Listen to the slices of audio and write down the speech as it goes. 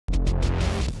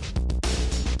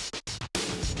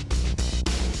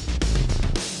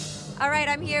All right,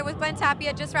 I'm here with Glen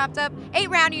Tapia, just wrapped up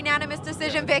 8-round unanimous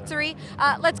decision victory.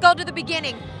 Let's go to the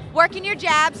beginning. Working your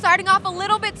jab, starting off a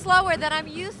little bit slower than I'm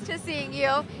used to seeing you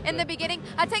in the beginning.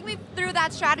 Take me through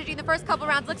that strategy in the first couple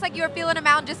rounds. Looks like you were feeling him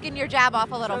out and just getting your jab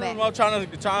off a little bit. Well, trying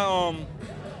to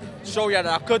show you that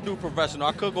I could do professional.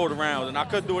 I could go the rounds, and I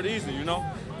could do it easy, you know?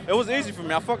 It was easy for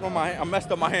me. I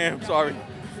messed up my hand, sorry,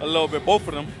 a little bit, both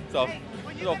of them, so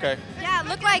it's okay. Yeah, it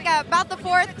looked like about the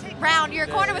 4th round, your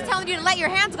corner was telling you to let your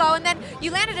hands go, and then you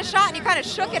landed a shot and you kind of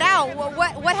shook it out.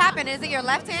 What happened? Is it your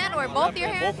left hand or both your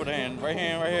hands? Both of the hands, right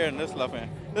hand right here, and this left hand.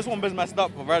 This one been messed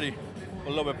up already a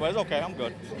little bit, but it's okay, I'm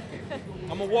good.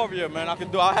 I'm a warrior, man.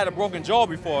 I had a broken jaw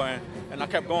before, and I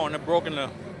kept going. It broke in the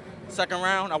 2nd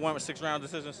round. I went with 6-round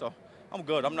decision, so I'm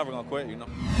good. I'm never gonna quit, you know.